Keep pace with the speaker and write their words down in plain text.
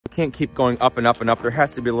can't keep going up and up and up. There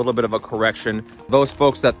has to be a little bit of a correction. Those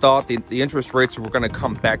folks that thought the interest rates were going to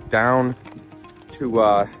come back down to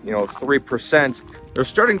 3%, they're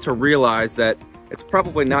starting to realize that it's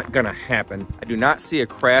probably not going to happen. I do not see a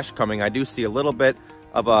crash coming. I do see a little bit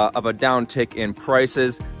of a downtick in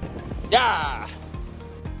prices. Yeah.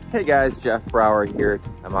 Hey guys, Jeff Brower here.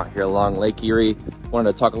 I'm out here along Lake Erie.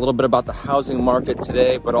 Wanted to talk a little bit about the housing market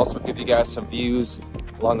today, but also give you guys some views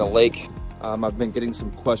along the lake. I've been getting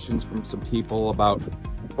some questions from some people about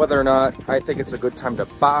whether or not I think it's a good time to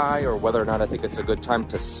buy or whether or not I think it's a good time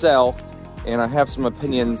to sell. And I have some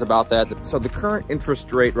opinions about that. So the current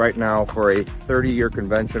interest rate right now for a 30-year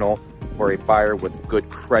conventional for a buyer with good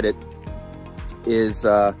credit is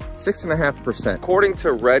 6.5%. According to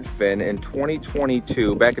Redfin in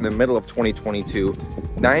 2022, back in the middle of 2022,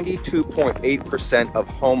 92.8% of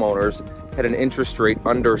homeowners had an interest rate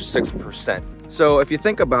under 6%. So if you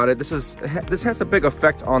think about it, this has a big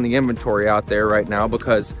effect on the inventory out there right now,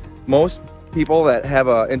 because most people that have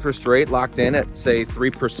an interest rate locked in at say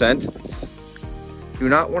 3% do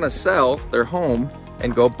not want to sell their home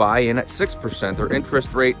and go buy in at 6%. Their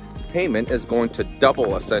interest rate payment is going to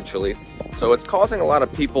double essentially. So it's causing a lot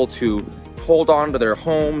of people to hold on to their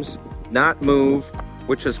homes, not move,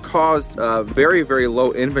 which has caused very, very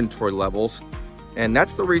low inventory levels. And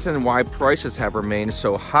that's the reason why prices have remained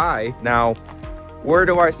so high. Now, where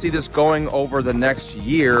do I see this going over the next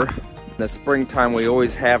year? In the springtime, we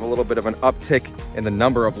always have a little bit of an uptick in the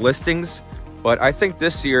number of listings, but I think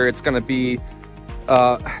this year it's going to be,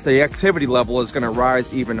 the activity level is going to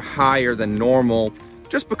rise even higher than normal,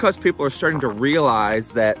 just because people are starting to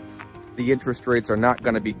realize that the interest rates are not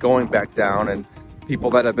going to be going back down, and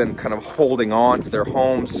people that have been kind of holding on to their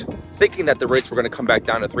homes, thinking that the rates were going to come back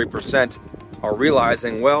down to 3%, are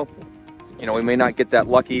realizing, well, we may not get that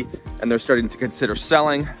lucky, and they're starting to consider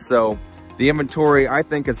selling. So the inventory, I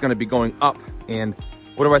think, is going to be going up. And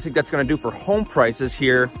what do I think that's going to do for home prices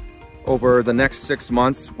here over the next 6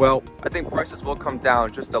 months? Well, I think prices will come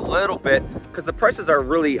down just a little bit, because the prices are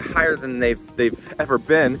really higher than they've ever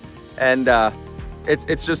been. And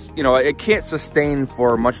it's just, it can't sustain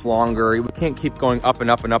for much longer. We can't keep going up and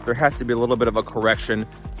up and up. There has to be a little bit of a correction.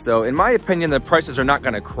 So in my opinion, the prices are not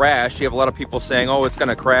going to crash. You have a lot of people saying, oh, it's going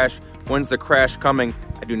to crash. When's the crash coming?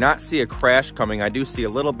 I do not see a crash coming. I do see a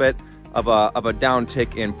little bit of a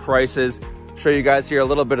downtick in prices. Show you guys here a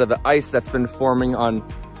little bit of the ice that's been forming on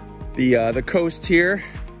the coast here.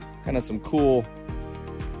 Kind of some cool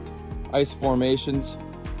ice formations.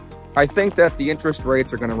 I think that the interest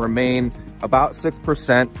rates are going to remain about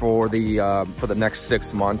 6% for the next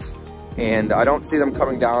 6 months, and I don't see them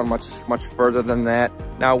coming down much further than that.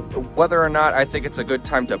 Now, whether or not I think it's a good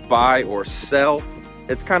time to buy or sell,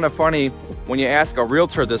 it's kind of funny when you ask a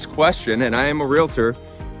realtor this question, and I am a realtor.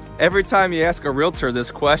 Every time you ask a realtor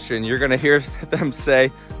this question, you're going to hear them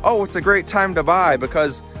say, oh, it's a great time to buy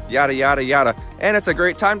because yada yada yada, and it's a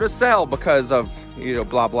great time to sell because of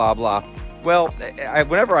blah blah blah. Well,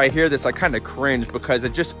 whenever I hear this, I kind of cringe, because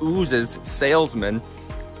it just oozes salesman.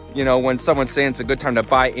 When someone's saying it's a good time to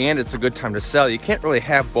buy and it's a good time to sell, you can't really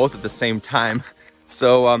have both at the same time.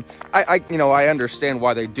 So I understand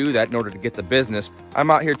why they do that in order to get the business. I'm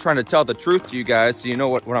out here trying to tell the truth to you guys, so you know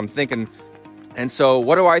what I'm thinking. And so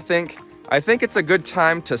what do I think? I think it's a good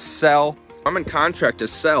time to sell. I'm in contract to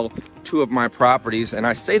sell 2 of my properties, and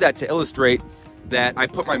I say that to illustrate that I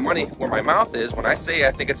put my money where my mouth is when I say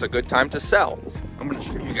I think it's a good time to sell. I'm going to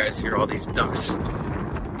show you guys here all these ducks.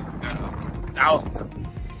 Thousands of them.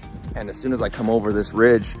 And as soon as I come over this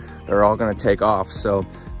ridge, they're all going to take off. So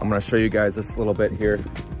I'm going to show you guys this a little bit here.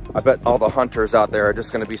 I bet all the hunters out there are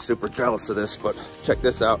just going to be super jealous of this, but check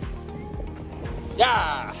this out.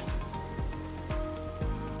 Yeah!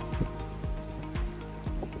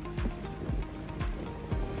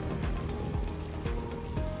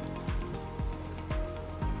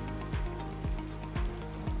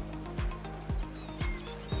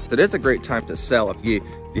 It is a great time to sell if you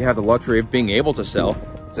have the luxury of being able to sell.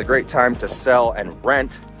 It's a great time to sell and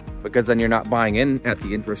rent, because then you're not buying in at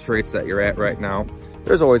the interest rates that you're at right now.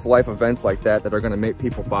 There's always life events like that are going to make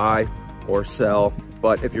people buy or sell.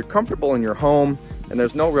 But if you're comfortable in your home and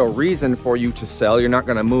there's no real reason for you to sell, you're not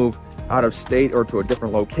going to move out of state or to a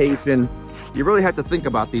different location, you really have to think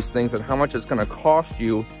about these things and how much it's going to cost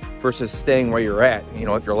you versus staying where you're at.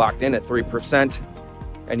 If you're locked in at 3%,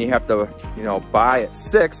 and you have to, buy at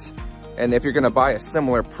 6, and if you're going to buy a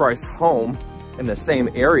similar price home in the same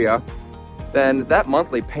area, then that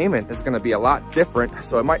monthly payment is going to be a lot different.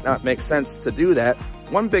 So it might not make sense to do that.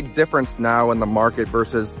 One big difference now in the market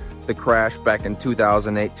versus the crash back in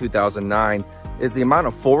 2008, 2009 is the amount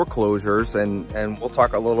of foreclosures, and we'll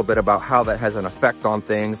talk a little bit about how that has an effect on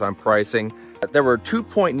things, on pricing. There were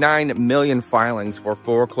 2.9 million filings for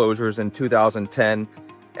foreclosures in 2010,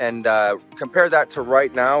 and compare that to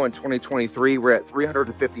right now in 2023, we're at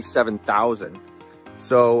 357,000.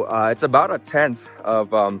 So it's about a tenth of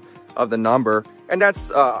the number, and that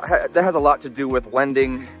has a lot to do with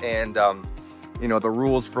lending and you know, the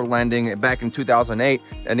rules for lending. Back in 2008,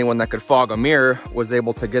 anyone that could fog a mirror was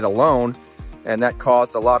able to get a loan, and that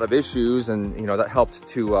caused a lot of issues, and you know, that helped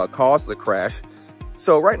to cause the crash.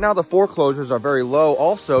 So right now the foreclosures are very low,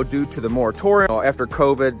 also due to the moratorium. After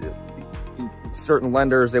COVID, certain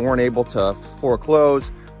lenders, they weren't able to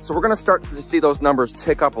foreclose. So we're gonna start to see those numbers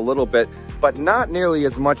tick up a little bit, but not nearly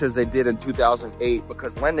as much as they did in 2008,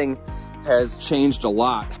 because lending has changed a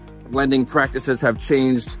lot. Lending practices have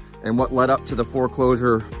changed, and what led up to the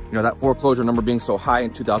foreclosure, you know, that foreclosure number being so high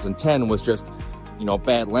in 2010 was just, you know,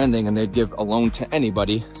 bad lending, and they'd give a loan to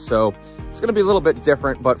anybody. So it's gonna be a little bit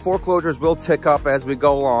different, but foreclosures will tick up as we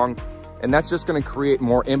go along, and that's just gonna create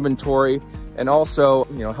more inventory and also,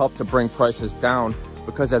 you know, help to bring prices down,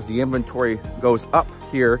 because as the inventory goes up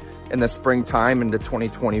here in the springtime into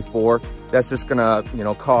 2024, that's just gonna, you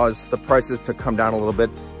know, cause the prices to come down a little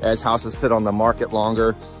bit as houses sit on the market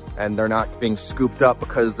longer and they're not being scooped up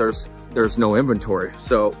because there's no inventory.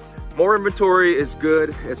 So more inventory is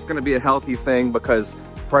good. It's gonna be a healthy thing because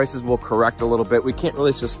prices will correct a little bit. We can't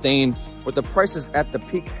really sustain with the prices at the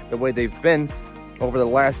peak the way they've been over the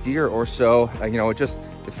last year or so. You know,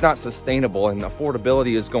 it's not sustainable, and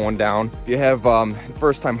affordability is going down. You have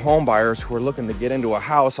first-time home buyers who are looking to get into a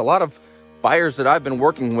house. A lot of buyers that I've been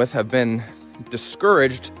working with have been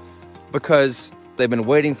discouraged because they've been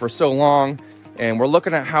waiting for so long, and we're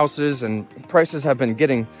looking at houses and prices have been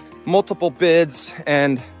getting multiple bids,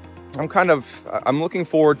 and I'm looking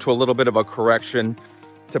forward to a little bit of a correction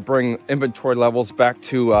to bring inventory levels back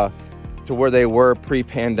to where they were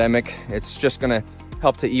pre-pandemic. It's just gonna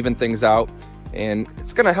help to even things out, and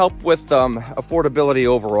it's gonna help with affordability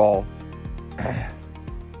overall.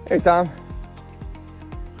 Hey, Tom.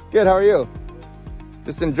 Good, how are you?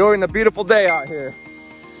 Just enjoying the beautiful day out here.